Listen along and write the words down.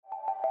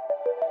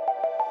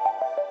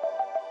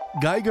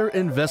Geiger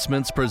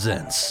Investments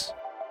presents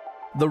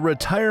the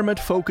Retirement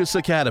Focus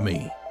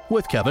Academy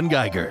with Kevin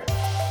Geiger.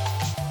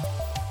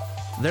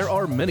 There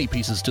are many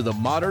pieces to the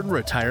modern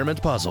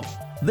retirement puzzle.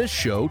 This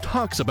show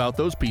talks about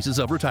those pieces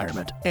of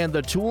retirement and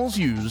the tools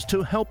used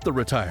to help the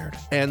retired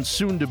and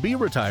soon to be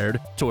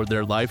retired toward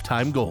their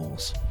lifetime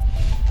goals.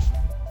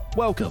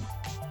 Welcome.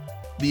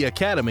 The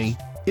Academy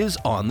is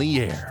on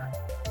the air.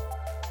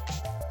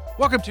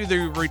 Welcome to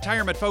the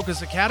Retirement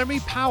Focus Academy,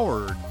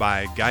 powered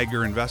by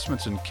Geiger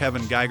Investments and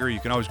Kevin Geiger. You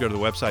can always go to the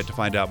website to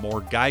find out more,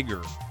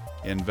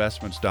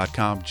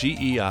 GeigerInvestments.com,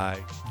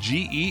 G-E-I-G-E-R,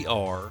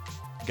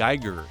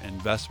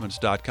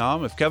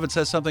 GeigerInvestments.com. If Kevin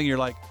says something you're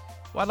like,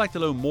 well, I'd like to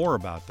know more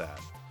about that,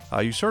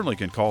 you certainly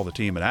can call the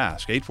team and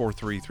ask,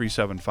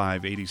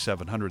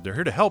 843-375-8700. They're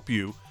here to help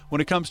you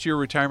when it comes to your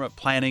retirement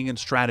planning and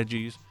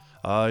strategies,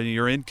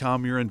 your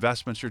income, your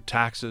investments, your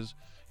taxes,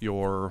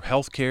 your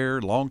health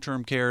care,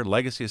 long-term care,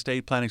 legacy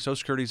estate planning, Social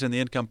Security's in the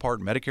income part,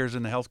 Medicare's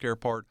in the health care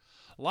part.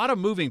 A lot of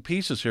moving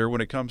pieces here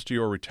when it comes to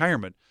your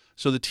retirement.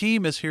 So the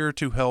team is here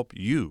to help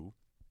you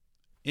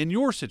in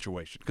your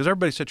situation, because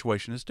everybody's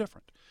situation is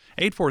different.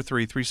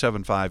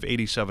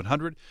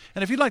 843-375-8700.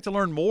 And if you'd like to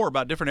learn more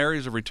about different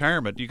areas of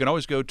retirement, you can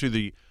always go to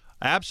the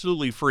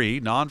absolutely free,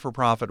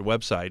 non-for-profit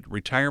website,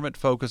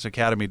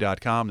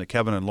 retirementfocusacademy.com, that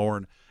Kevin and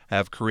Lauren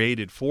have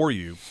created for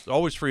you. It's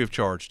always free of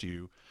charge to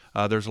you.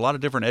 There's a lot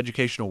of different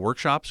educational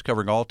workshops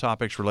covering all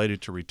topics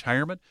related to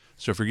retirement.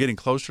 So if you're getting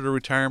closer to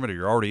retirement or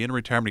you're already in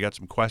retirement, you got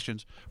some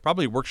questions,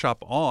 probably a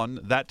workshop on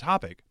that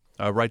topic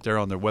right there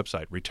on their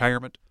website,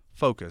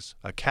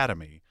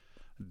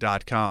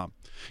 retirementfocusacademy.com.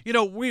 You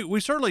know,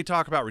 we certainly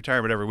talk about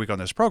retirement every week on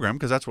this program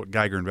because that's what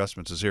Geiger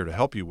Investments is here to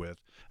help you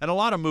with, and a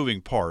lot of moving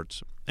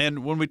parts.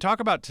 And when we talk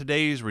about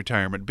today's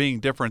retirement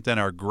being different than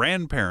our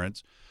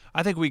grandparents',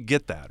 I think we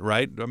get that,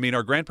 right? I mean,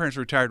 our grandparents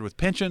retired with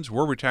pensions.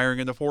 We're retiring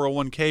in the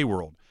 401k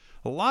world.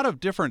 A lot of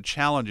different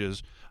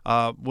challenges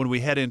when we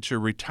head into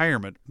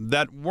retirement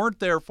that weren't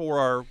there for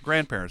our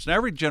grandparents. Now,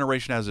 every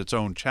generation has its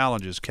own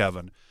challenges,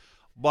 Kevin,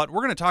 but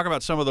we're going to talk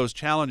about some of those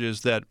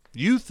challenges that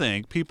you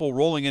think people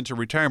rolling into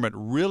retirement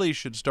really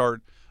should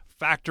start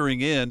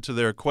factoring into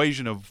their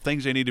equation of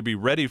things they need to be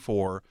ready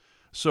for.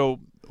 So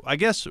I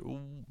guess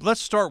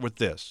let's start with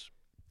this.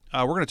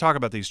 We're going to talk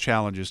about these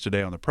challenges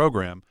today on the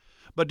program,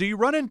 but do you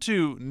run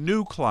into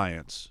new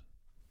clients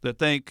that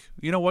think,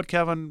 you know what,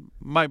 Kevin,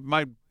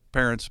 my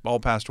parents all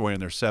passed away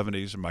in their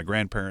 70s, and my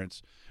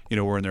grandparents,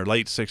 were in their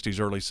late 60s,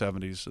 early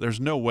 70s.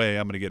 There's no way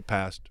I'm going to get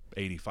past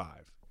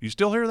 85. You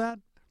still hear that?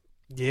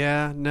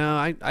 Yeah,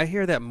 no, I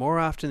hear that more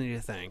often than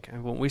you think.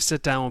 And when we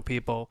sit down with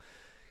people,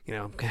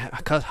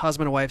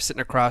 husband and wife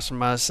sitting across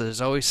from us, there's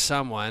always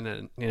someone,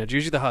 and it's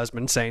usually the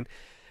husband saying,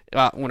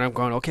 when I'm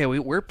going, okay,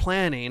 we're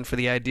planning for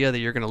the idea that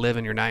you're going to live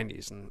in your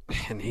 90s.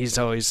 And he's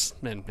always,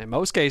 in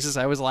most cases,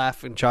 I always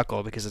laugh and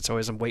chuckle because it's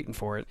always I'm waiting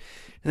for it.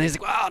 And he's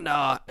like, well,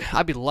 no,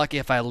 I'd be lucky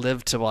if I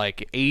lived to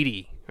like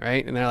 80,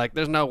 right? And they're like,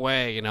 there's no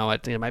way,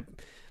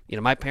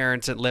 my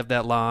parents didn't live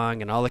that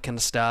long and all that kind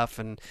of stuff.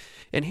 And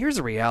here's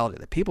the reality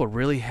that people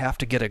really have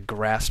to get a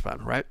grasp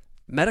on, right?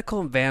 Medical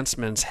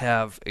advancements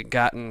have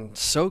gotten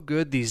so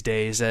good these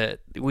days that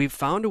we've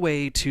found a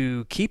way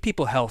to keep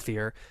people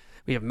healthier.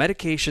 We have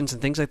medications and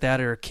things like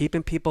that are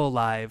keeping people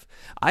alive.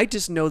 I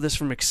just know this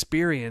from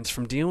experience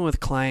from dealing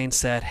with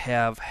clients that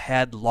have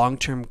had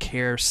long-term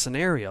care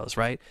scenarios,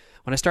 right?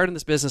 When I started in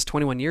this business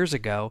 21 years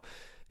ago,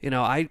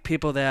 I had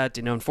people that,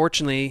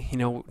 unfortunately,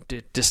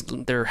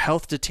 their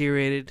health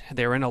deteriorated.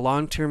 They were in a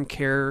long-term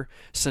care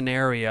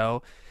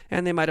scenario,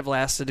 and they might have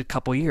lasted a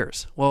couple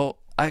years. Well,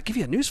 I'll give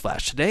you a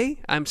newsflash.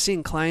 Today, I'm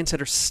seeing clients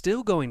that are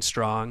still going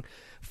strong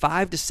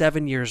 5 to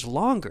 7 years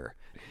longer.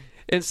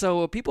 And so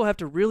what people have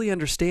to really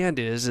understand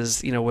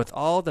is with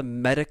all the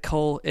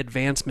medical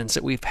advancements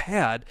that we've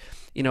had,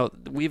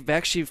 we've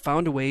actually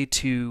found a way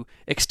to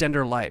extend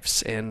our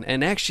lives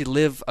and actually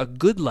live a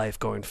good life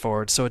going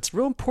forward. So it's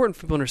real important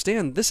for people to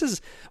understand this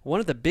is one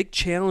of the big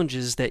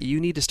challenges that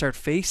you need to start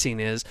facing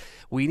is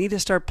we need to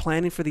start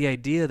planning for the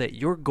idea that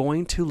you're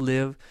going to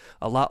live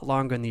a lot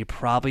longer than you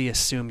probably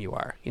assume you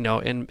are.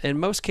 In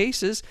most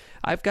cases,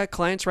 I've got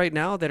clients right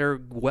now that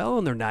are well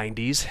in their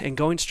 90s and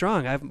going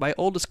strong. My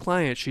oldest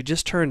client, she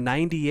just turned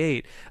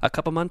 98 a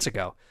couple months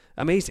ago.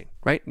 Amazing,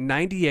 right?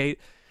 98.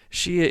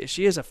 She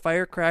is a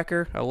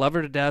firecracker. I love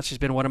her to death. She's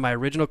been one of my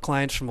original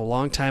clients from a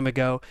long time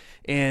ago,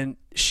 and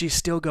she's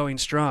still going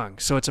strong.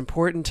 So it's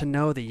important to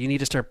know that you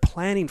need to start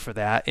planning for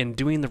that and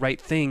doing the right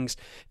things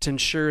to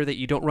ensure that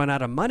you don't run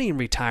out of money in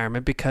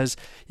retirement, because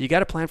you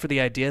got to plan for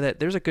the idea that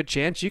there's a good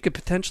chance you could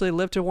potentially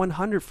live to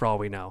 100 for all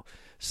we know.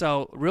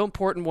 So real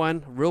important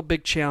one, real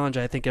big challenge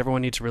I think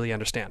everyone needs to really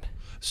understand.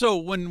 So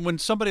when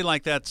somebody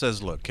like that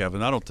says, look,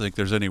 Kevin, I don't think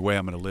there's any way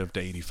I'm going to live to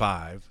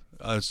 85.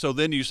 So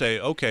then you say,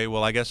 okay,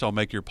 well, I guess I'll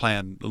make your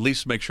plan, at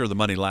least make sure the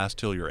money lasts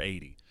till you're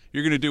 80.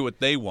 You're going to do what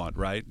they want,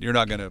 right? You're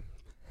not going to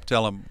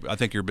tell them, I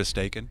think you're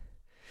mistaken.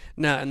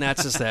 No, and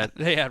that's just that.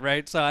 Yeah,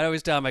 right? So I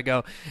always tell them, I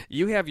go,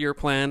 you have your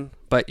plan,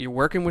 but you're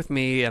working with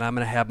me and I'm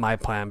going to have my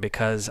plan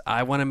because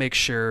I want to make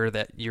sure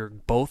that you're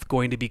both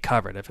going to be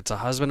covered. If it's a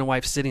husband and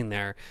wife sitting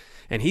there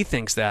and he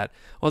thinks that,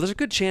 well, there's a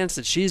good chance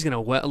that she's going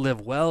to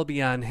live well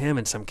beyond him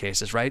in some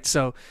cases, right?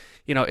 So,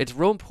 it's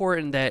real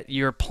important that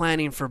you're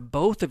planning for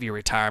both of your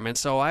retirement.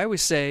 So I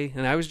always say,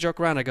 and I always joke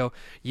around, I go,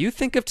 you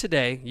think of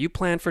today, you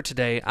plan for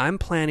today, I'm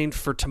planning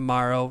for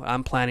tomorrow,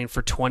 I'm planning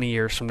for 20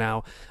 years from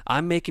now.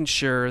 I'm making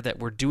sure that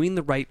we're doing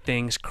the right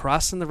things,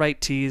 crossing the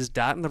right T's,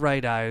 dotting the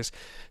right I's,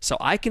 so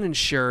I can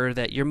ensure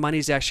that your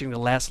money's actually going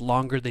to last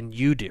longer than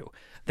you do.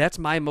 That's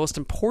my most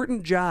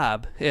important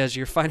job as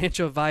your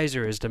financial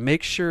advisor, is to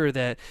make sure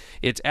that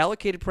it's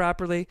allocated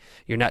properly,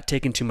 you're not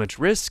taking too much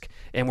risk,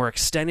 and we're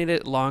extending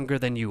it longer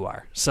than you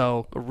are.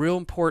 So a real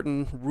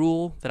important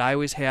rule that I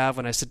always have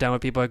when I sit down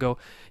with people, I go,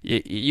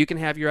 you can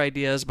have your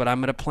ideas, but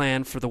I'm going to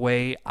plan for the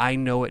way I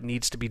know it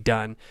needs to be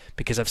done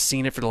because I've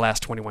seen it for the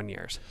last 21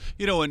 years.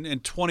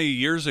 And 20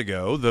 years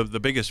ago, the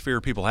biggest fear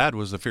people had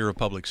was the fear of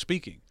public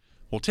speaking.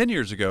 Well, 10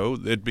 years ago,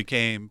 it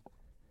became,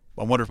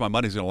 I wonder if my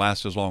money's going to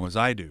last as long as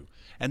I do.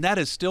 And that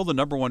is still the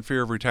number one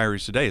fear of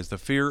retirees today, is the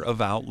fear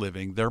of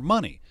outliving their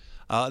money.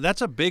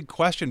 That's a big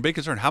question, big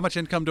concern. How much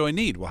income do I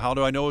need? Well, how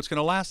do I know it's going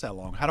to last that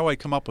long? How do I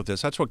come up with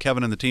this? That's what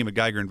Kevin and the team at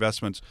Geiger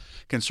Investments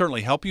can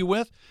certainly help you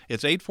with.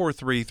 It's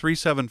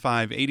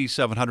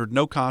 843-375-8700.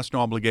 No cost,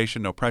 no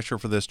obligation, no pressure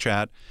for this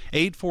chat.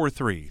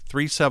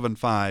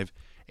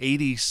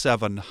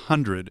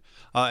 843-375-8700.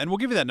 And we'll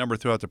give you that number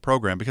throughout the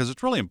program because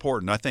it's really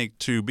important, I think,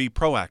 to be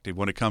proactive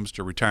when it comes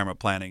to retirement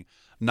planning.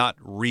 Not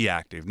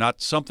reactive,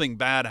 not something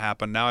bad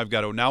happened. Now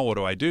what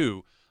do I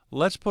do?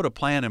 Let's put a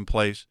plan in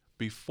place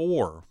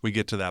before we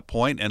get to that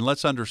point, and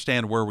let's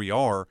understand where we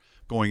are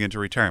going into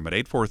retirement.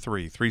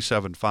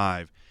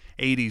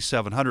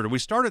 843-375-8700. And we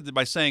started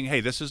by saying,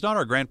 hey, this is not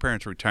our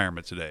grandparents'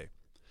 retirement today.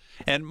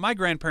 And my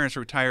grandparents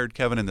retired,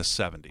 Kevin, in the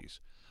 70s.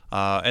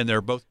 And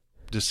they're both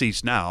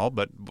deceased now,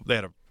 but they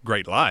had a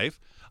great life.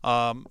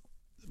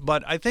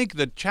 But I think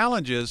the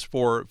challenges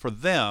for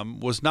them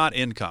was not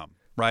income.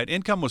 Right?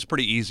 Income was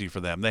pretty easy for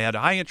them. They had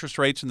high interest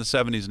rates in the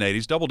 70s and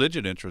 80s,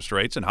 double-digit interest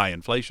rates and high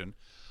inflation.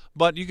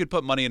 But you could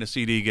put money in a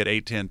CD, get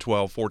 8, 10,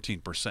 12,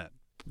 14%.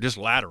 Just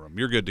ladder them.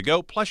 You're good to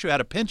go. Plus, you had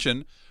a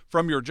pension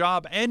from your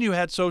job and you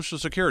had Social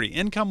Security.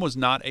 Income was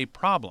not a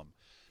problem.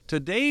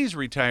 Today's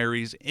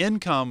retirees,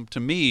 income,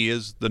 to me,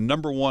 is the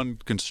number one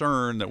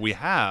concern that we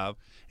have,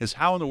 is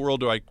how in the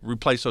world do I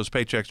replace those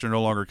paychecks that are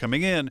no longer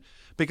coming in?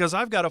 Because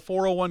I've got a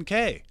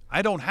 401k.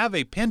 I don't have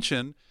a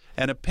pension.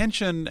 And a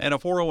pension and a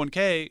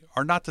 401k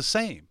are not the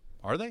same,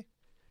 are they?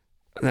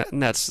 And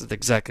that's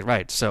exactly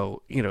right.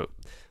 So, the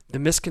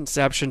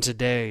misconception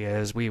today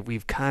is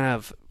we've kind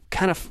of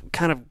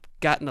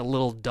gotten a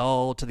little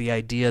dull to the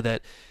idea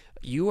that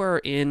you are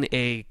in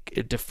a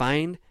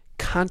defined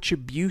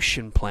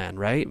contribution plan,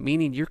 right?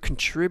 Meaning you're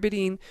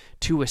contributing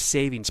to a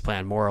savings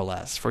plan, more or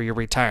less, for your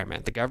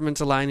retirement. The government's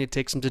allowing you to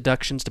take some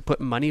deductions to put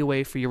money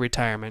away for your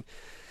retirement.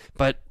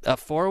 But a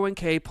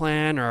 401k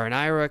plan or an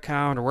IRA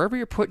account or wherever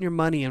you're putting your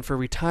money in for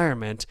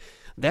retirement,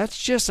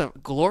 that's just a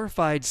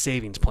glorified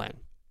savings plan.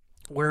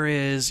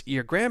 Whereas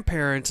your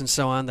grandparents and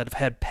so on that have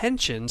had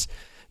pensions,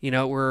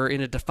 were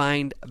in a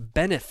defined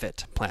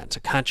benefit plan. So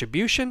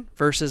contribution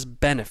versus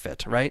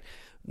benefit, right?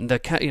 The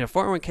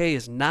 401k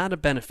is not a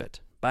benefit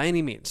by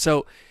any means.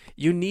 So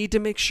you need to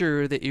make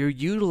sure that you're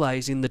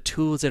utilizing the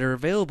tools that are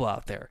available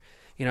out there.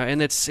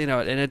 And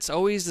it's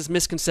always this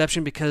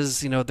misconception because,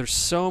 there's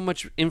so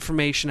much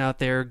information out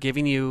there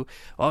giving you,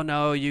 oh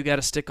no, you got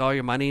to stick all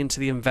your money into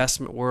the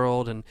investment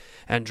world and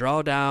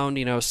draw down,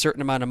 a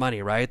certain amount of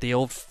money, right? The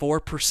old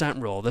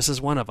 4% rule. This is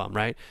one of them,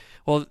 right?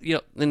 Well,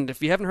 and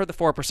if you haven't heard the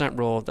 4%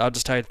 rule, I'll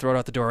just tell you to throw it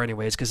out the door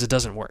anyways because it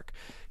doesn't work.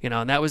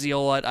 And that was the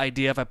old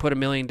idea. If I put $1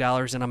 million in,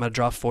 I'm going to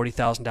draw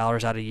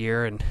 $40,000 out a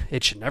year and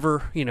it should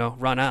never,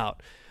 run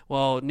out.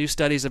 Well, new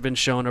studies have been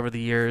shown over the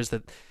years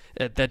that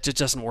just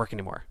doesn't work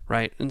anymore,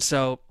 right? And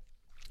so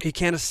you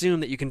can't assume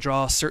that you can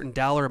draw a certain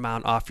dollar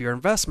amount off your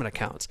investment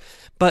accounts.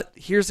 But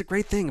here's the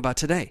great thing about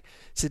today.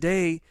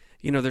 Today,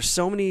 there's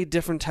so many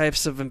different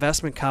types of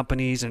investment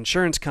companies and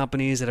insurance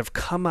companies that have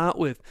come out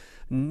with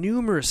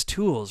numerous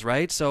tools,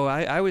 right? So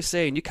I always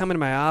say, and you come into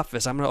my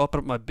office, I'm going to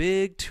open up my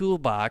big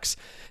toolbox,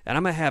 and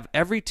I'm going to have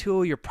every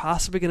tool you're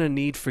possibly going to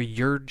need for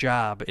your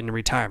job in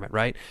retirement,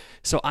 right?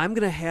 So I'm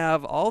going to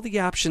have all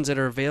the options that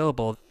are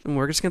available, and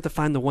we're just going to have to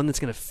find the one that's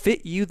going to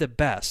fit you the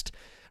best,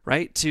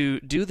 right, to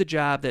do the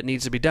job that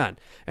needs to be done.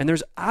 And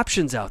there's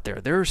options out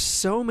there. There are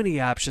so many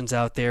options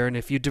out there, and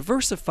if you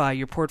diversify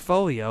your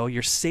portfolio,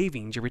 your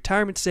savings, your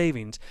retirement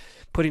savings,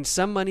 putting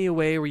some money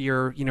away where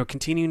you're,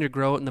 continuing to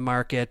grow it in the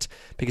market,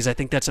 because I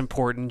think that's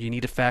important. You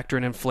need to factor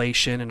in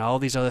inflation and all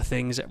these other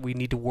things that we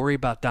need to worry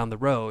about down the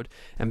road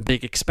and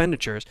big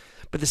expenditures.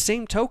 But the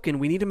same token,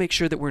 we need to make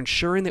sure that we're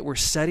ensuring that we're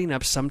setting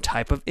up some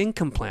type of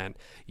income plan,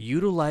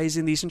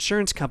 utilizing these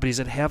insurance companies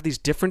that have these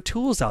different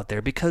tools out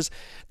there because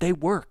they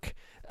work.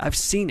 I've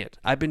seen it.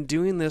 I've been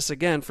doing this,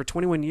 again, for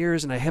 21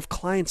 years, and I have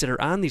clients that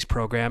are on these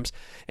programs,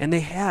 and they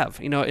have.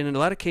 In a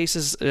lot of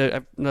cases,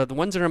 the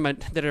ones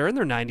that are in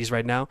their 90s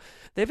right now,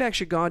 they've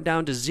actually gone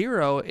down to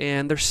zero,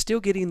 and they're still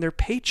getting their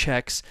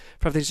paychecks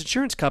from these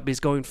insurance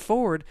companies going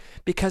forward,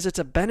 because it's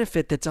a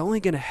benefit that's only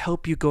going to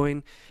help you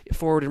going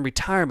forward in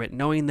retirement,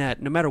 knowing that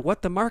no matter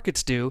what the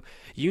markets do,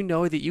 you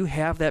know that you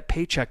have that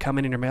paycheck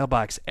coming in your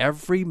mailbox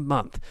every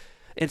month.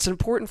 It's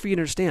important for you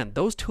to understand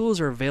those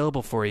tools are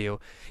available for you.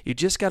 You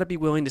just got to be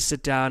willing to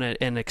sit down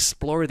and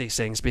explore these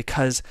things,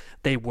 because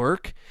they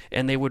work,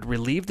 and they would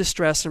relieve the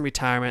stress in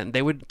retirement, and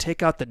they would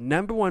take out the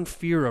number one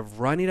fear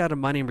of running out of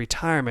money in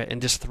retirement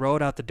and just throw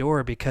it out the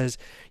door, because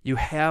you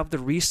have the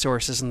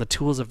resources and the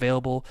tools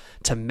available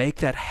to make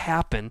that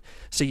happen,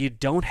 so you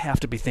don't have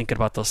to be thinking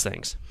about those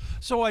things.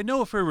 So I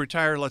know if we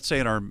retire, let's say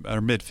in our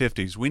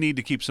mid-50s, we need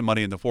to keep some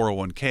money in the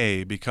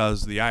 401k,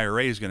 because the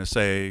IRA is going to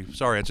say,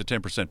 sorry, it's a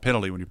 10%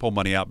 penalty when you pull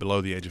money out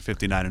below the age of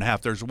 59 and a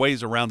half. There's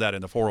ways around that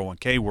in the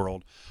 401k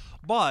world.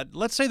 But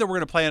let's say that we're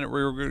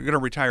going to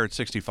retire at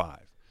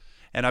 65.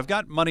 And I've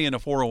got money in a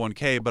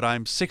 401k, but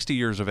I'm 60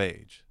 years of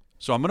age.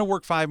 So I'm going to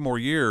work 5 more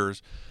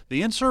years.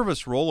 The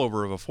in-service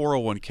rollover of a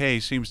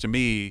 401k seems to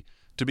me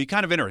to be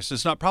kind of interesting.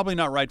 It's probably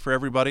not right for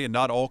everybody, and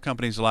not all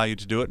companies allow you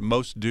to do it.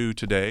 Most do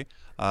today.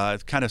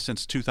 Kind of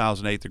since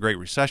 2008, the Great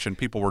Recession,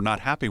 people were not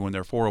happy when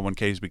their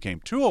 401ks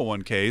became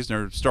 201ks,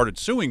 and they started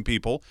suing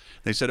people.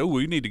 They said,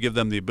 we need to give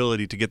them the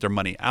ability to get their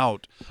money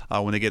out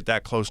when they get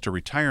that close to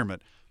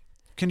retirement.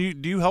 Do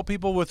you help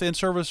people with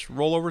in-service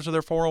rollovers of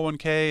their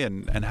 401k,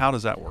 and how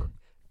does that work?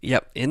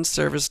 Yep,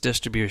 in-service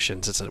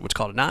distributions. It's what's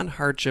called a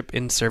non-hardship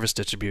in-service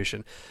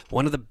distribution.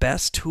 One of the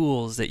best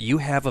tools that you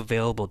have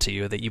available to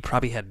you that you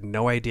probably had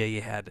no idea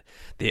you had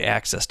the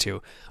access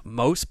to.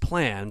 Most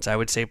plans, I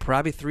would say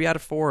probably 3 out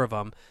of 4 of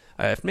them,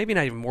 maybe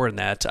not even more than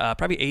that,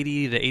 probably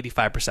 80 to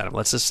 85% of them,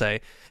 let's just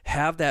say,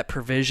 have that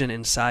provision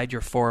inside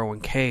your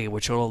 401k,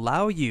 which will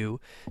allow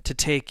you to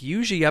take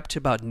usually up to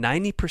about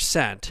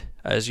 90%,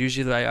 as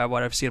usually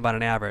what I've seen about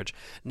an average,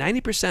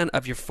 90%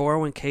 of your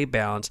 401k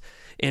balance,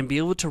 and be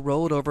able to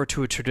roll it over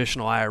to a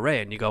traditional IRA.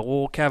 And you go,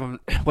 well, Kevin,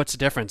 what's the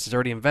difference? It's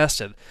already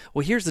invested.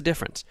 Well, here's the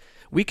difference.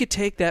 We could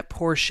take that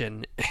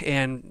portion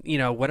and,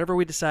 whatever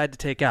we decide to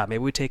take out,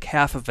 maybe we take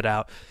half of it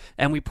out,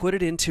 and we put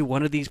it into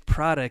one of these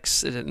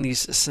products, in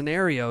these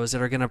scenarios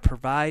that are going to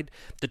provide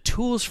the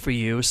tools for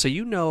you, so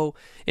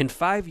in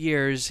 5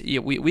 years,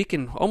 we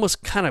can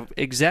almost kind of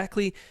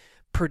exactly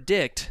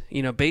predict,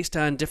 based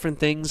on different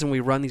things, and we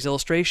run these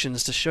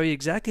illustrations to show you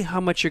exactly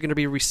how much you're going to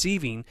be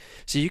receiving,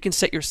 so you can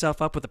set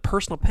yourself up with a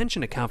personal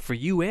pension account for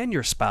you and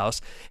your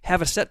spouse,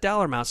 have a set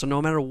dollar amount, so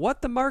no matter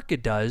what the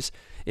market does,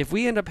 if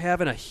we end up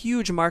having a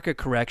huge market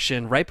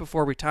correction right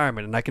before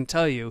retirement, and I can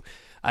tell you,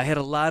 I had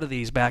a lot of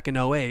these back in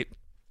 2008,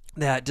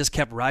 that just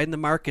kept riding the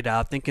market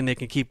out thinking they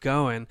can keep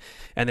going,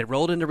 and they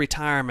rolled into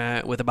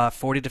retirement with about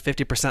 40 to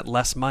 50%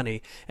 less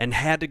money and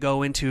had to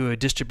go into a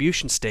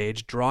distribution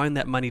stage, drawing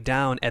that money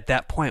down at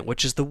that point,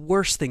 which is the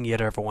worst thing you'd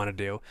ever want to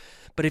do.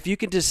 But if you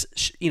can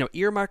just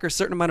earmark a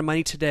certain amount of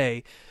money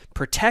today,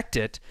 protect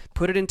it,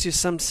 put it into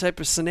some type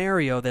of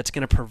scenario that's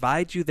going to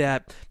provide you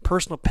that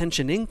personal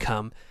pension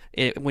income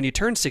when you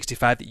turn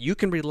 65 that you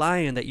can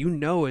rely on, that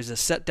is a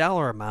set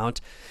dollar amount,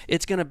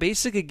 it's going to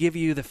basically give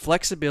you the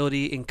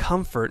flexibility and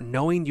comfort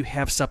knowing you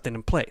have something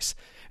in place.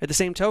 At the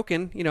same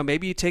token,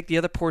 maybe you take the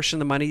other portion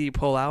of the money you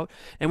pull out,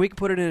 and we can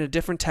put it into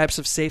different types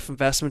of safe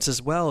investments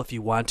as well if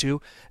you want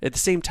to, at the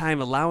same time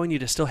allowing you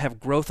to still have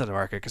growth in the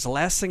market. Because the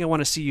last thing I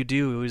want to see you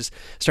do is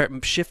start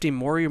shifting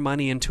more of your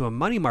money into a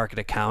money market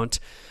account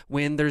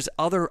when there's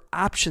other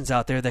options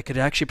out there that could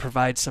actually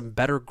provide some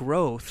better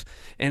growth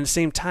and at the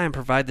same time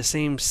provide the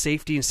same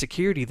safety and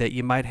security that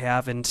you might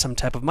have in some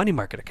type of money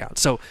market account.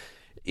 So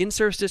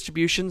in-service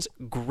distributions,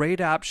 great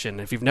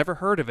option. If you've never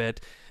heard of it,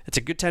 it's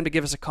a good time to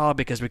give us a call,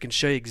 because we can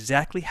show you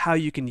exactly how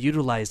you can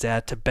utilize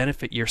that to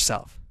benefit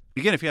yourself.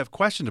 Again, if you have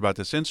questions about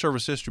this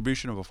in-service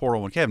distribution of a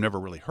 401k, I've never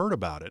really heard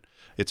about it.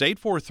 It's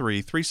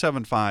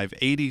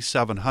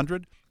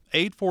 843-375-8700,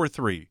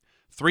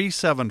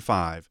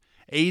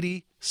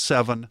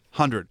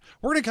 843-375-8700.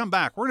 We're going to come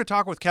back. We're going to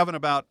talk with Kevin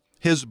about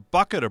his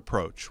bucket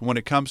approach when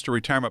it comes to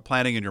retirement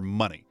planning and your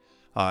money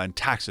and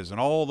taxes and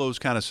all those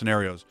kind of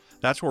scenarios.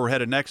 That's where we're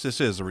headed next. This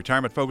is the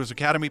Retirement Focus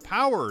Academy,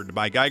 powered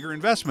by Geiger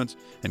Investments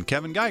and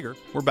Kevin Geiger.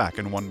 We're back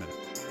in 1 minute.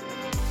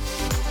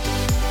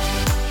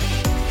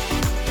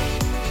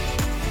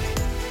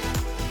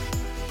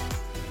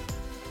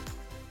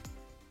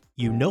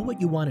 You know what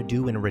you want to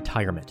do in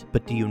retirement,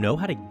 but do you know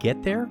how to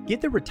get there?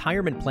 Get the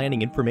retirement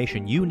planning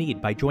information you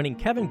need by joining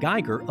Kevin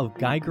Geiger of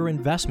Geiger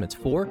Investments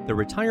for the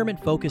Retirement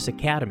Focus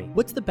Academy.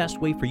 What's the best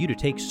way for you to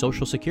take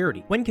Social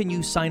Security? When can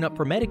you sign up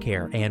for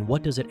Medicare, and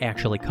what does it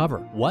actually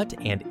cover? What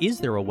and is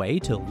there a way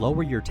to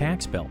lower your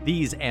tax bill?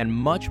 These and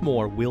much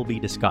more will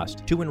be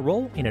discussed. To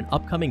enroll in an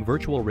upcoming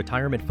virtual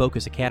Retirement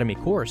Focus Academy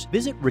course,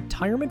 visit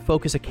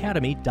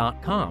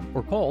retirementfocusacademy.com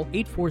or call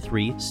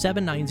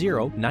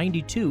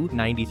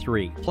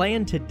 843-790-9293. Plan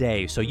Plan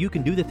today so you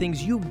can do the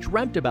things you've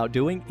dreamt about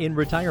doing in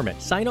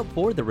retirement. Sign up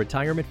for the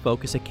Retirement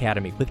Focus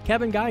Academy with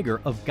Kevin Geiger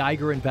of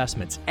Geiger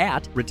Investments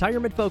at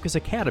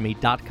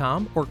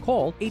retirementfocusacademy.com or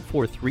call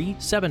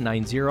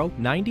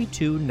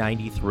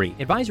 843-790-9293.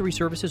 Advisory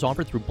services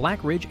offered through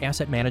Black Ridge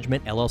Asset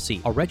Management,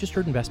 LLC, a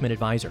registered investment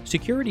advisor.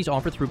 Securities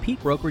offered through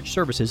Peak Brokerage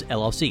Services,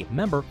 LLC,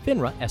 member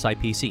FINRA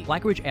SIPC.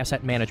 Black Ridge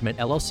Asset Management,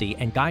 LLC,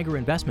 and Geiger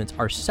Investments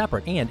are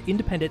separate and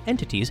independent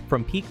entities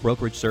from Peak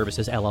Brokerage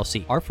Services,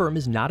 LLC. Our firm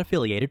is not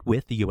affiliated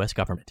with the U.S.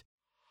 government.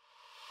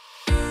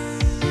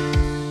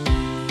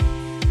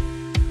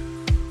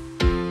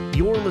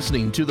 You're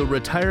listening to the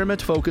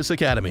Retirement Focus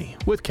Academy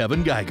with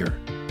Kevin Geiger,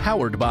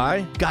 powered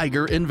by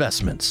Geiger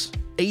Investments.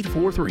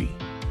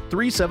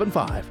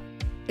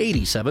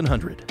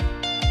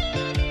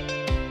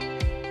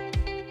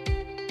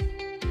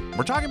 843-375-8700.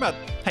 We're talking about,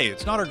 hey,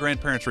 it's not our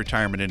grandparents'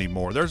 retirement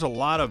anymore. There's a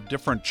lot of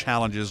different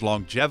challenges.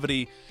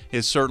 Longevity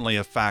is certainly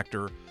a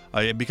factor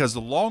because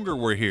the longer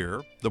we're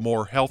here, the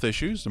more health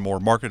issues, the more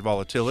market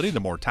volatility, the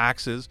more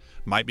taxes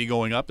might be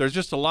going up. There's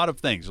just a lot of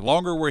things. The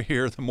longer we're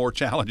here, the more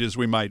challenges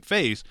we might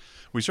face.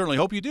 We certainly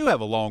hope you do have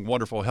a long,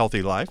 wonderful,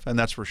 healthy life, and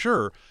that's for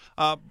sure.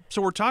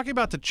 So we're talking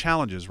about the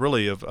challenges,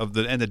 really, of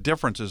the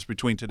differences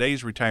between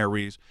today's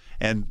retirees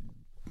and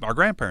our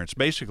grandparents,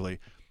 basically.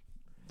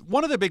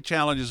 One of the big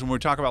challenges when we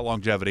talk about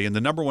longevity, and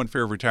the number one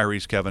fear of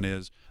retirees, Kevin,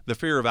 is the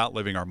fear of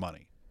outliving our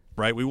money,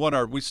 right?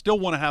 We still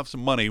want to have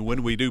some money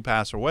when we do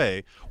pass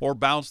away, or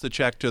bounce the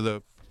check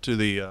for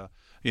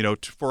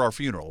our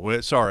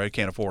funeral. Sorry, I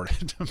can't afford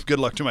it. Good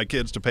luck to my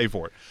kids to pay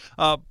for it.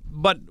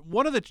 But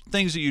one of the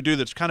things that you do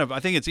that's I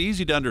think it's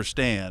easy to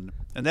understand,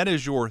 and that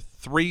is your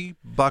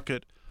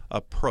 3-bucket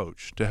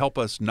approach to help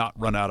us not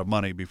run out of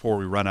money before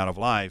we run out of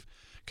life.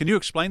 Can you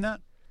explain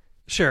that?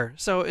 Sure.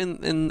 So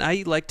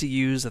I like to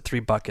use the 3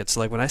 buckets.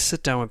 Like when I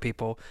sit down with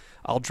people,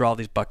 I'll draw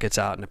these buckets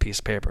out in a piece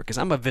of paper because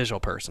I'm a visual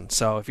person.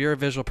 So if you're a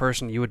visual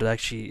person, you would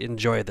actually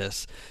enjoy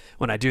this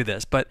when I do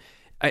this. But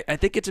I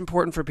think it's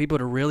important for people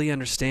to really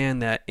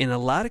understand that in a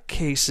lot of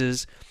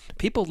cases,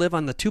 people live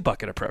on the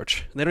 2-bucket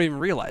approach. They don't even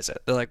realize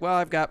it. They're like, well,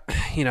 I've got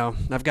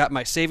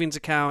my savings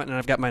account and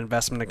I've got my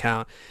investment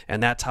account,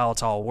 and that's how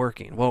it's all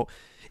working. Well,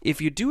 if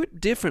you do it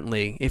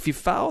differently, if you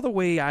follow the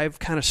way I've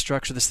kind of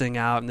structured this thing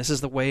out, and this is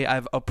the way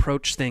I've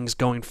approached things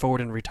going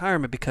forward in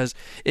retirement because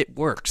it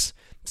works.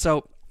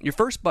 So your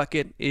first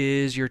bucket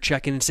is your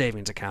checking and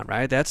savings account,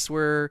 right? That's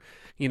where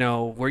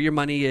your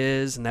money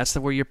is, and that's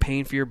where you're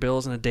paying for your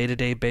bills on a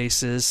day-to-day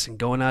basis and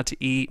going out to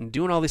eat and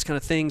doing all these kind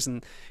of things.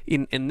 And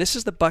this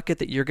is the bucket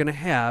that you're going to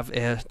have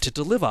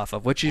to live off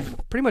of, which is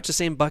pretty much the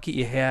same bucket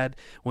you had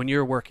when you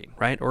were working,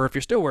 right? Or if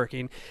you're still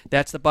working,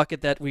 that's the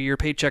bucket that where your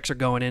paychecks are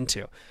going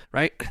into,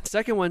 right?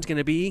 Second one's going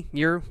to be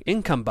your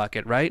income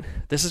bucket, right?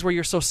 This is where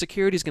your Social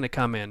Security is going to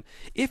come in.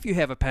 If you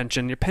have a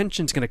pension, your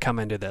pension's going to come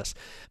into this.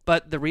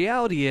 But the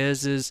reality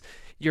is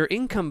your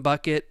income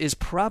bucket is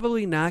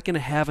probably not going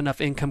to have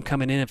enough income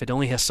coming in if it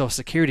only has Social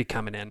Security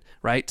coming in,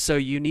 right? So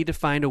you need to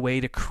find a way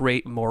to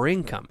create more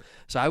income.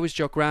 So I always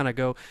joke around, I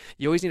go,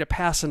 you always need a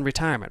pass in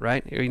retirement,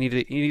 right? You need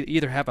to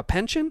either have a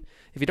pension.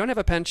 If you don't have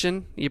a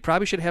pension, you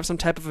probably should have some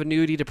type of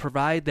annuity to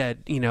provide that,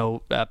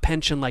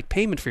 pension-like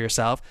payment for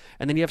yourself,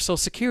 and then you have Social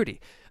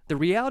Security. The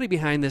reality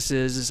behind this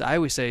is I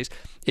always say,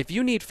 if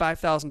you need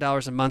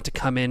 $5,000 a month to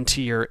come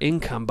into your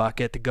income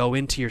bucket, to go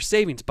into your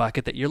savings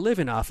bucket that you're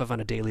living off of on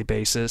a daily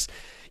basis,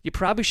 you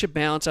probably should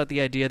balance out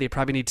the idea that you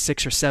probably need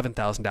 $6,000 or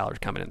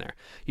 $7,000 coming in there.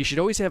 You should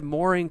always have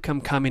more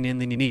income coming in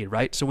than you need,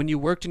 right? So when you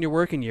worked in your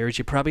working years,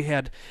 you probably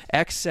had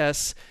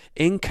excess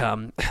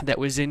income that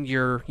was in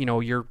your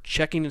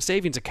checking and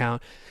savings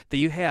account that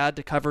you had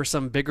to cover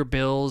some bigger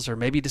bills, or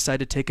maybe decide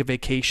to take a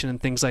vacation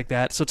and things like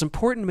that. So it's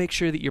important to make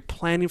sure that you're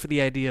planning for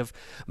the idea of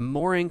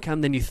more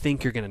income than you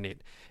think you're going to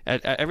need.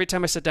 Every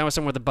time I sit down with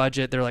someone with a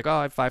budget, they're like, oh,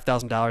 I have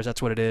 $5,000,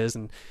 that's what it is.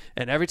 And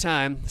every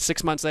time,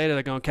 6 months later,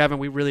 they're going, Kevin,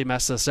 we really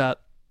messed this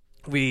up.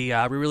 We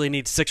really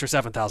need $6,000 or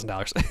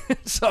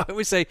 $7,000. So I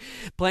always say,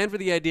 plan for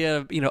the idea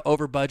of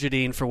over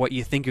budgeting for what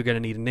you think you're going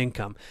to need in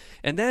income,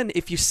 and then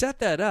if you set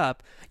that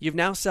up, you've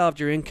now solved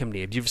your income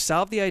need. You've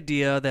solved the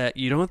idea that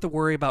you don't have to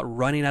worry about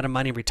running out of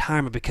money in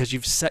retirement because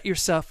you've set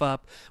yourself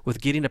up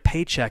with getting a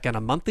paycheck on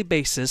a monthly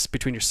basis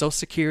between your Social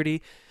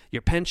Security,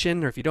 your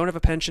pension, or if you don't have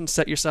a pension,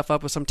 set yourself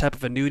up with some type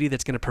of annuity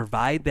that's going to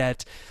provide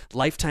that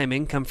lifetime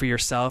income for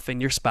yourself and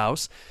your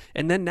spouse.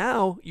 And then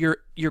now your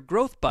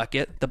growth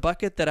bucket, the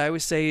bucket that I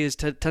always say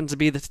tends to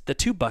be the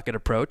 2-bucket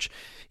approach.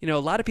 A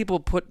lot of people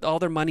put all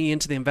their money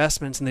into the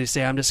investments and they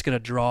say, I'm just going to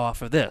draw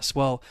off of this.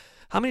 Well,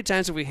 how many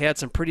times have we had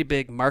some pretty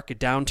big market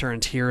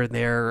downturns here and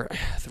there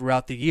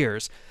throughout the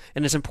years?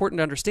 And it's important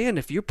to understand,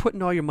 if you're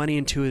putting all your money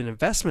into an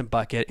investment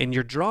bucket and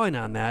you're drawing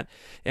on that,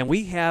 and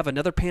we have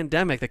another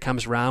pandemic that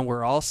comes around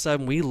where all of a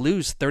sudden we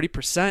lose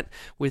 30%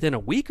 within a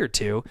week or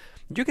two,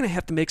 you're going to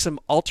have to make some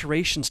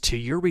alterations to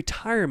your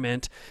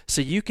retirement so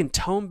you can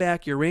tone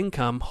back your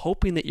income,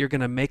 hoping that you're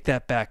going to make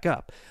that back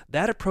up.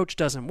 That approach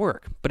doesn't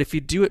work. But if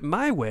you do it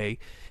my way,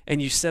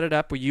 and you set it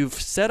up where you've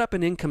set up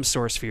an income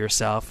source for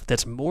yourself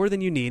that's more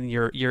than you need, and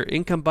your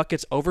income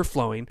bucket's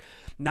overflowing.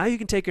 Now you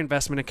can take your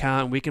investment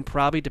account, and we can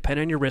probably,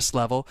 depending on your risk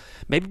level,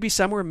 maybe be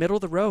somewhere middle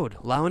of the road,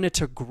 allowing it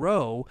to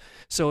grow.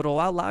 So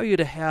it'll allow you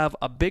to have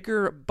a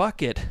bigger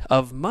bucket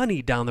of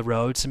money down the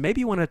road. So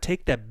maybe you want to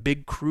take that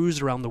big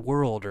cruise around the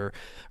world, or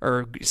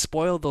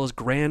spoil those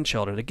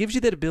grandchildren. It gives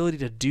you that ability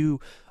to do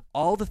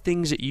all the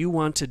things that you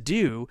want to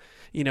do,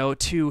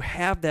 to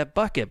have that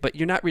bucket, but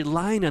you're not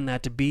relying on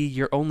that to be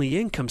your only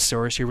income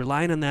source. You're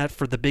relying on that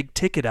for the big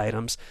ticket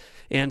items.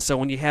 And so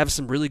when you have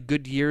some really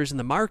good years in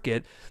the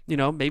market,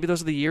 maybe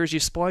those are the years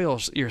you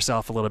spoil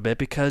yourself a little bit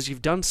because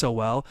you've done so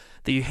well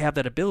that you have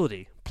that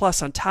ability.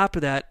 Plus, on top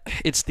of that,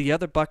 it's the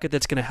other bucket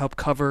that's going to help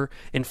cover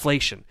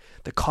inflation.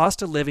 The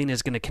cost of living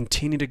is going to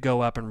continue to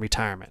go up in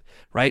retirement,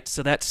 right?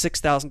 So that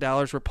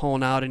 $6,000 we're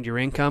pulling out in your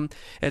income,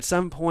 at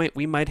some point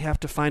we might have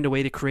to find a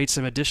way to create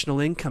some additional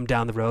income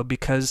down the road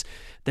because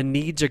the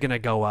needs are going to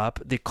go up,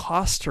 the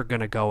costs are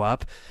going to go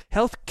up,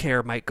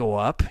 healthcare might go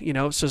up, so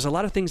there's a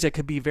lot of things that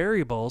could be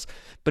variables.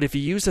 But if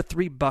you use a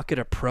 3-bucket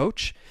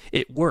approach,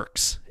 it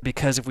works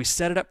because if we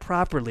set it up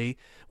properly,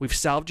 we've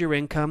solved your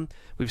income,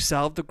 we've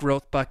solved the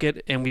growth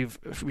bucket, and we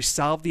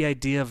solved the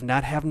idea of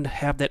not having to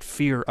have that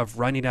fear of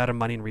running out of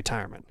money in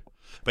retirement.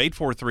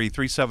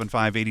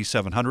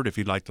 843-375-8700 if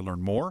you'd like to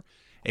learn more.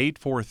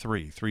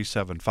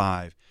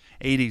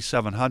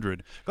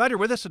 843-375-8700. Glad you're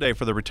with us today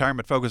for the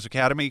Retirement Focus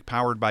Academy,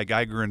 powered by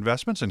Geiger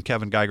Investments and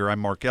Kevin Geiger. I'm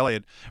Mark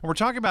Elliott, and we're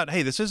talking about,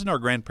 hey, this isn't our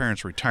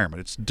grandparents' retirement.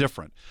 It's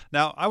different.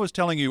 Now, I was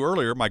telling you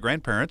earlier, my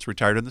grandparents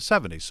retired in the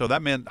 70s, so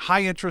that meant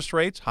high interest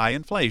rates, high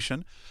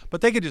inflation, but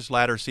they could just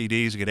ladder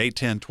CDs and get 8,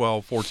 10,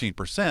 12,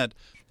 14%,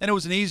 and it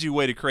was an easy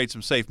way to create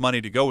some safe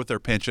money to go with their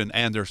pension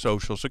and their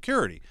Social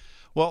Security.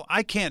 Well,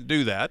 I can't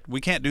do that.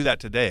 We can't do that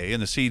today in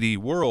the CD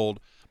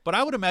world. But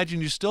I would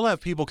imagine you still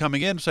have people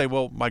coming in and say,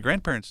 well, my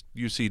grandparents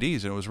use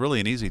CDs, and it was really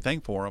an easy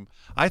thing for them.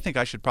 I think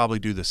I should probably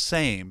do the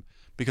same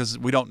because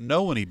we don't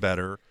know any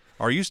better.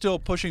 Are you still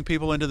pushing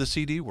people into the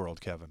CD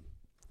world, Kevin?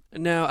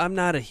 No, I'm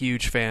not a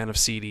huge fan of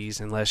CDs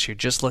unless you're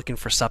just looking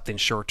for something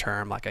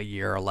short-term, like a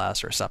year or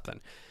less or something.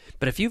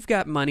 But if you've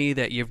got money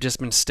that you've just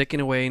been sticking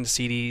away in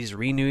CDs,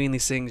 renewing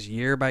these things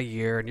year by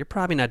year, and you're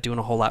probably not doing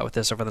a whole lot with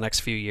this over the next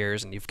few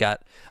years, and you've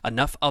got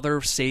enough other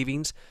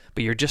savings,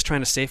 but you're just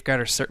trying to safeguard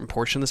a certain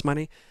portion of this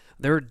money,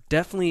 there are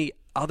definitely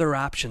other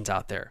options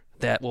out there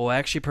that will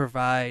actually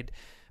provide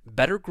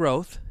better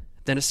growth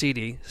than a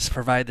CD,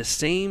 provide the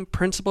same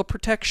principal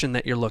protection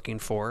that you're looking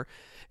for,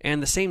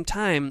 and at the same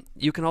time,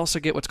 you can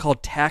also get what's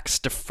called tax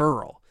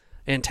deferral.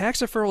 And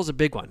tax deferral is a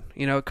big one,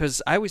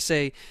 because I always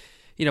say,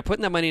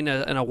 putting that money in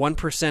a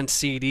 1%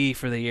 CD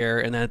for the year,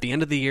 and then at the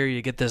end of the year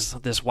you get this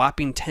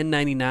whopping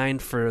 1099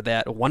 for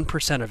that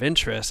 1% of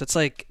interest. It's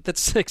like,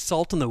 that's like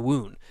salt in the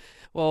wound.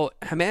 Well,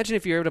 imagine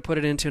if you're able to put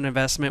it into an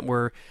investment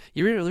where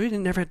you really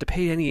never have to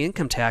pay any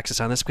income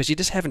taxes on this because you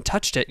just haven't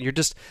touched it. You're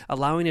just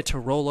allowing it to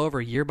roll over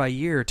year by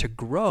year to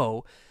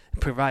grow,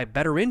 provide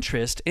better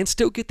interest, and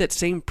still get that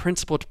same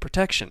principal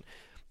protection.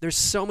 There's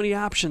so many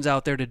options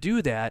out there to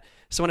do that.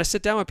 So when I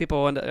sit down with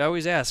people, and I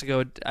always ask, I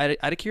go, out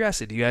of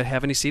curiosity, do you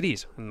have any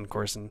CDs? And of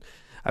course,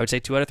 I would say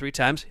 2 out of 3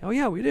 times, oh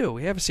yeah, we do.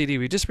 We have a CD.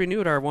 We just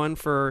renewed our one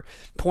for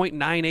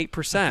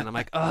 0.98%. I'm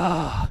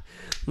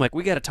like,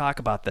 we got to talk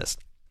about this.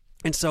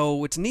 And so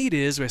what's neat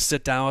is I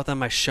sit down with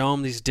them, I show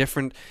them these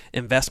different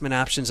investment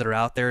options that are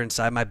out there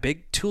inside my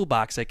big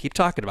toolbox I keep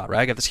talking about,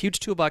 right? I got this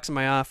huge toolbox in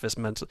my office,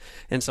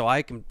 and so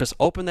I can just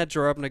open that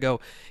drawer up and I go,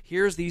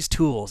 here's these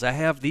tools. I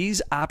have these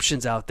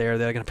options out there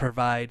that are going to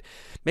provide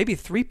maybe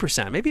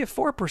 3%, maybe a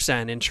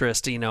 4%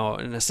 interest, in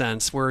a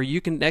sense, where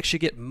you can actually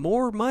get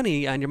more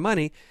money on your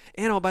money.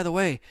 And oh, by the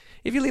way,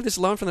 if you leave this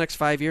alone for the next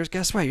 5 years,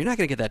 guess what? You're not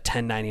going to get that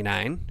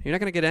 1099. You're not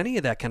going to get any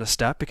of that kind of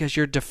stuff because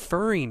you're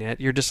deferring it.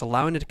 You're just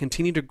allowing it to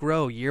continue to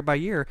grow year by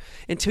year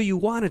until you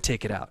want to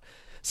take it out.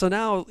 So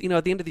now,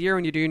 at the end of the year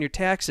when you're doing your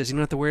taxes, you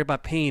don't have to worry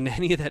about paying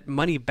any of that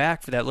money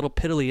back for that little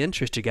piddly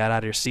interest you got out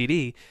of your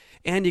CD.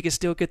 And you can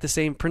still get the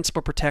same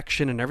principal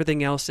protection and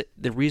everything else,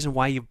 the reason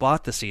why you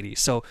bought the CD.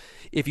 So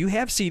if you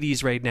have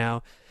CDs right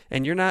now,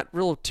 and you're not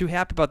real too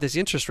happy about these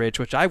interest rates,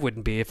 which I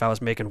wouldn't be if I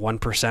was making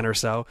 1% or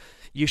so,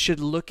 you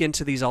should look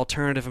into these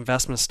alternative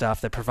investment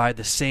stuff that provide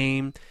the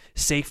same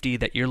safety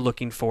that you're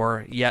looking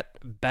for, yet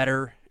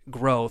better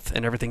growth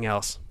and everything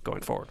else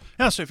going forward.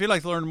 Yeah, so if you'd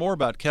like to learn more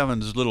about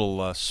Kevin's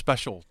little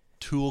special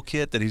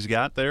toolkit that he's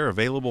got there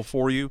available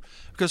for you,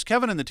 because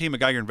Kevin and the team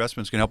at Geiger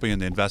Investments can help you in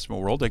the investment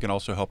world. They can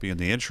also help you in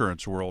the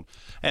insurance world.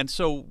 And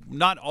so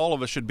not all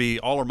of us should be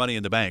all our money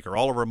in the bank or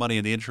all of our money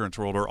in the insurance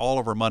world or all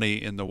of our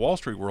money in the Wall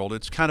Street world.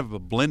 It's kind of a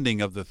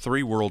blending of the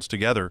three worlds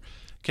together.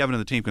 Kevin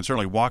and the team can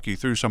certainly walk you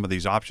through some of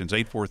these options.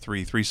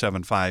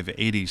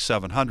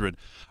 843-375-8700.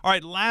 All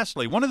right,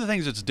 lastly, one of the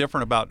things that's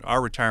different about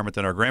our retirement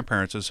than our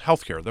grandparents is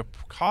healthcare, the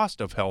cost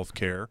of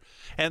healthcare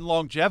and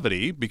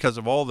longevity, because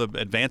of all the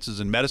advances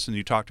in medicine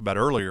you talked about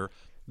earlier,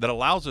 that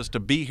allows us to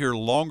be here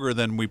longer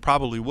than we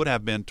probably would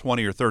have been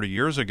 20 or 30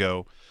 years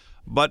ago.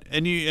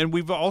 And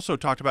we've also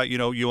talked about,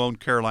 you own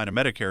Carolina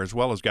Medicare as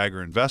well as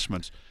Geiger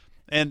Investments.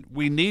 And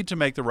we need to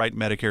make the right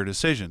Medicare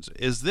decisions.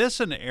 Is this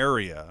an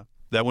area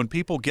that when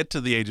people get to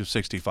the age of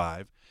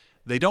 65,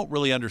 they don't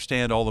really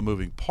understand all the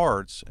moving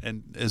parts?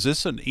 And is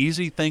this an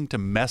easy thing to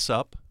mess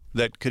up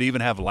that could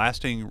even have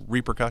lasting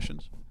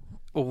repercussions?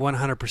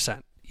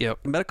 100%.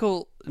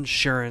 Medical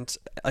insurance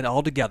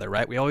altogether,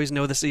 right? We always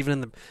know this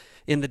even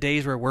in the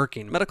days we're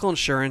working. Medical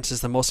insurance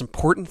is the most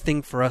important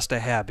thing for us to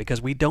have because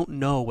we don't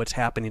know what's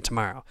happening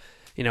tomorrow.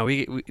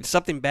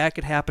 Something bad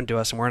could happen to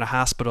us and we're in a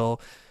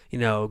hospital,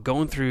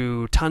 going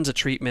through tons of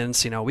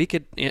treatments. We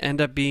could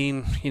end up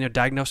being,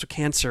 diagnosed with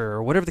cancer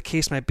or whatever the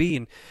case might be,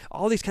 and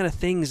all these kind of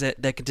things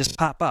that could just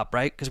pop up,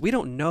 right? Because we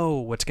don't know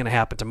what's going to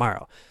happen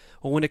tomorrow.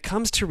 Well, when it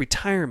comes to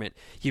retirement,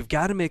 you've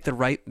got to make the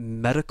right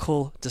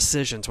medical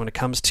decisions when it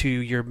comes to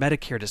your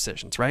Medicare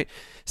decisions, right?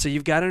 So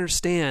you've got to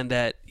understand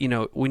that,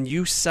 when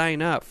you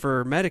sign up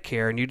for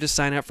Medicare and you just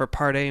sign up for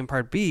Part A and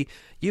Part B,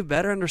 you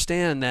better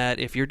understand that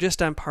if you're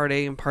just on Part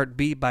A and Part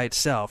B by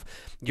itself,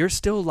 you're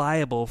still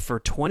liable for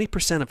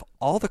 20% of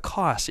all the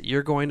costs that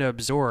you're going to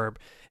absorb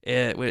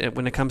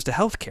when it comes to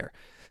healthcare.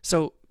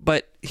 So,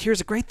 but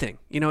here's a great thing.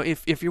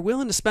 If you're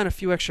willing to spend a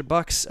few extra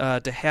bucks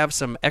to have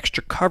some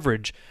extra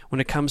coverage when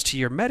it comes to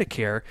your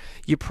Medicare,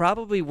 you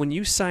probably, when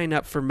you sign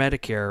up for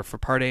Medicare for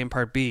Part A and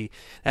Part B,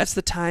 that's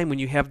the time when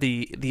you have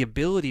the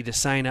ability to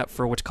sign up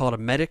for what's called a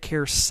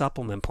Medicare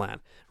supplement plan,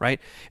 right?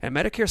 And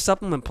Medicare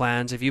supplement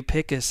plans, if you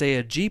pick, say,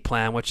 a G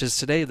plan, which is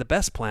today the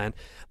best plan,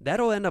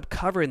 that'll end up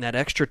covering that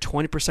extra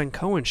 20%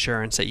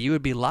 coinsurance that you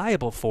would be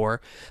liable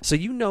for, so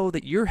you know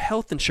that your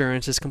health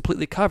insurance is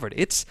completely covered.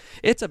 It's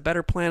a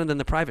better plan than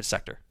the private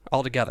sector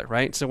altogether,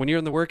 right? So when you're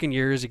in the working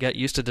years, you get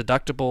used to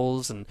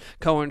deductibles and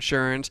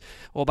coinsurance.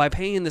 Well, by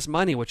paying this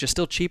money, which is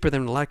still cheaper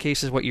than in a lot of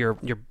cases what your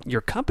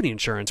company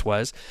insurance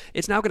was,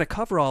 it's now going to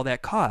cover all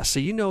that cost. So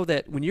you know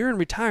that when you're in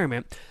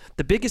retirement,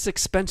 the biggest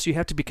expense you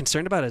have to be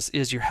concerned about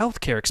is your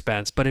healthcare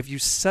expense. But if you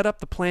set up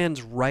the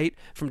plans right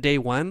from day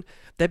one,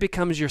 that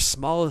becomes your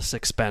smallest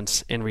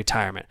expense in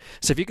retirement.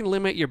 So if you can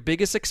limit your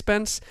biggest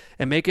expense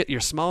and make it your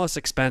smallest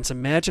expense,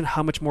 imagine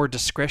how much more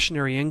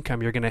discretionary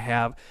income you're going to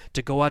have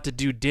to go out to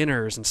do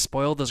dinners and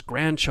spoil those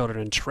grandchildren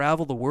and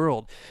travel the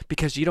world,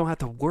 because you don't have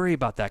to worry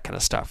about that kind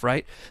of stuff,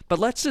 right? But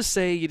let's just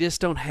say you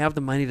just don't have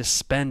the money to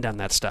spend on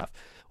that stuff.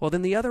 Well,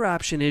 then the other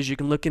option is you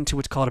can look into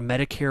what's called a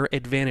Medicare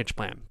Advantage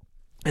plan.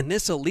 And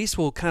this at least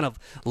will kind of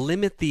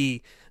limit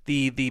the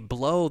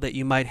blow that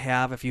you might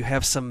have if you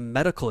have some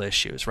medical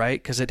issues,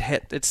 right? Because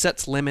it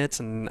sets limits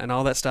and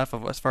all that stuff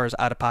as far as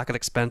out-of-pocket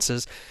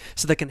expenses,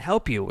 so they can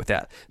help you with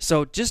that.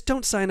 So just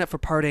don't sign up for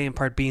Part A and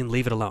Part B and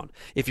leave it alone.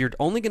 If you're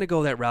only going to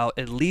go that route,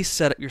 at least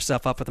set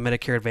yourself up with a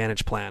Medicare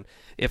Advantage plan.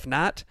 If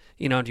not,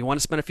 do you want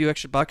to spend a few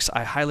extra bucks,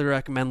 I highly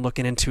recommend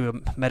looking into a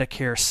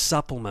Medicare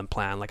supplement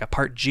plan, like a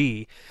Part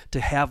G,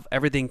 to have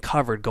everything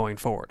covered going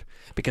forward,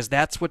 because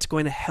that's what's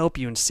going to help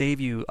you and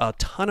save you a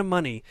ton of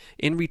money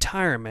in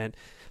retirement,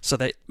 so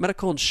that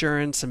medical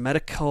insurance and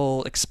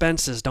medical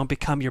expenses don't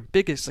become your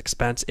biggest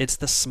expense. It's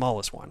the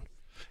smallest one.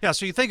 Yeah,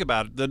 so you think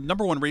about it, the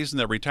number one reason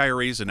that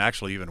retirees and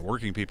actually even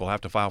working people have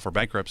to file for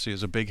bankruptcy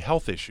is a big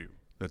health issue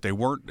that they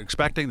weren't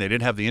expecting. They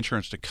didn't have the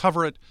insurance to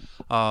cover it.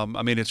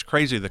 It's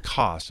crazy, the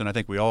cost. And I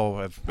think we all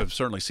have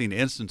certainly seen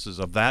instances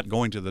of that,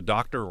 going to the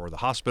doctor or the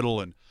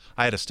hospital. And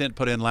I had a stent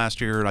put in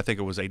last year, and I think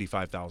it was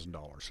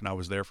 $85,000. And I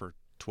was there for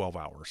 12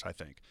 hours, I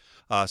think.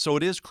 So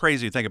it is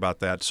crazy to think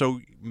about that.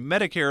 So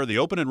Medicare, the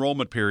open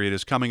enrollment period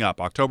is coming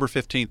up October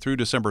 15th through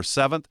December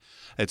 7th.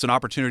 It's an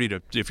opportunity to,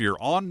 if you're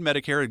on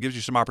Medicare, it gives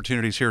you some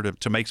opportunities here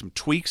to make some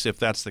tweaks if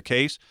that's the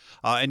case.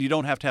 And you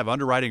don't have to have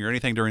underwriting or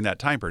anything during that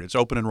time period. It's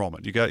open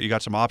enrollment. You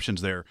got some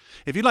options there.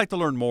 If you'd like to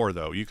learn more,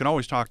 though, you can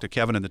always talk to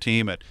Kevin and the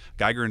team at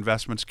Geiger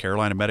Investments.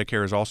 Carolina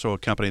Medicare is also a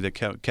company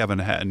that Kevin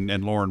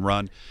and Lauren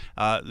run.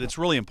 It's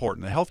really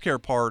important. The healthcare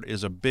part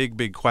is a big,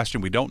 big question.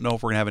 We don't know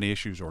if we're going to have any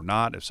issues or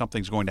not, if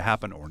something's going to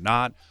happen or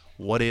not.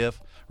 What if,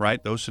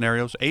 right? Those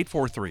scenarios.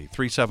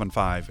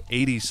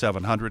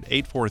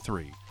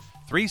 843-375-8700.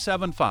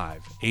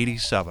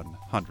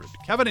 843-375-8700.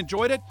 Kevin,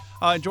 enjoyed it.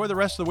 Enjoy the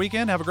rest of the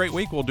weekend. Have a great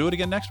week. We'll do it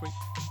again next week.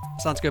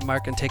 Sounds good,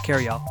 Mark, and take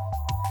care, y'all.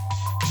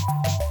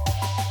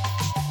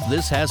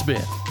 This has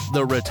been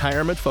the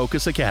Retirement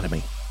Focus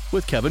Academy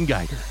with Kevin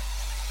Geiger.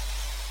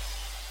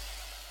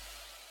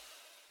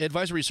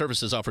 Advisory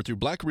services offered through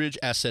Black Ridge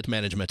Asset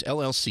Management,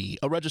 LLC,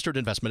 a registered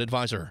investment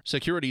advisor.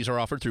 Securities are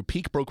offered through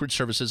Peak Brokerage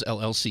Services,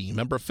 LLC,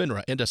 member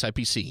FINRA and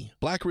SIPC.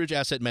 Black Ridge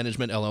Asset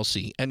Management,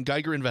 LLC, and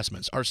Geiger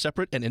Investments are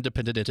separate and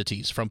independent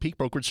entities from Peak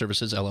Brokerage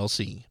Services,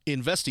 LLC.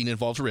 Investing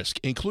involves risk,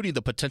 including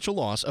the potential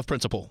loss of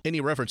principal. Any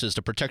references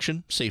to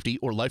protection, safety,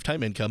 or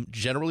lifetime income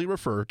generally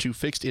refer to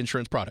fixed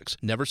insurance products,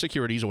 never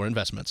securities or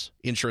investments.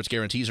 Insurance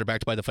guarantees are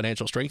backed by the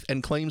financial strength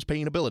and claims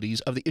paying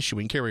abilities of the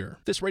issuing carrier.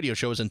 This radio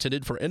show is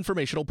intended for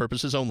informational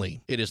purposes only.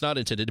 only. It is not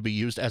intended to be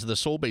used as the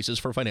sole basis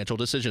for financial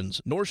decisions,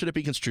 nor should it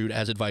be construed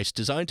as advice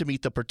designed to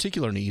meet the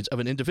particular needs of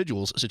an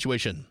individual's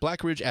situation.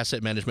 Blackridge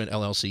Asset Management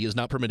LLC is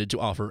not permitted to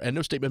offer, and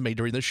no statement made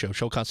during this show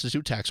shall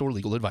constitute tax or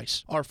legal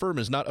advice. Our firm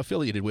is not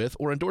affiliated with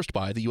or endorsed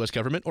by the U.S.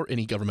 government or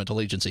any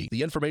governmental agency.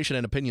 The information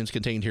and opinions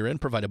contained herein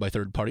provided by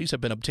third parties have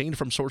been obtained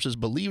from sources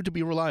believed to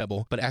be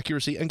reliable, but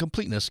accuracy and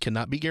completeness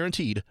cannot be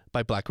guaranteed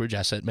by Blackridge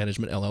Asset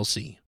Management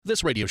LLC.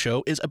 This radio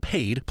show is a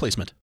paid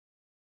placement.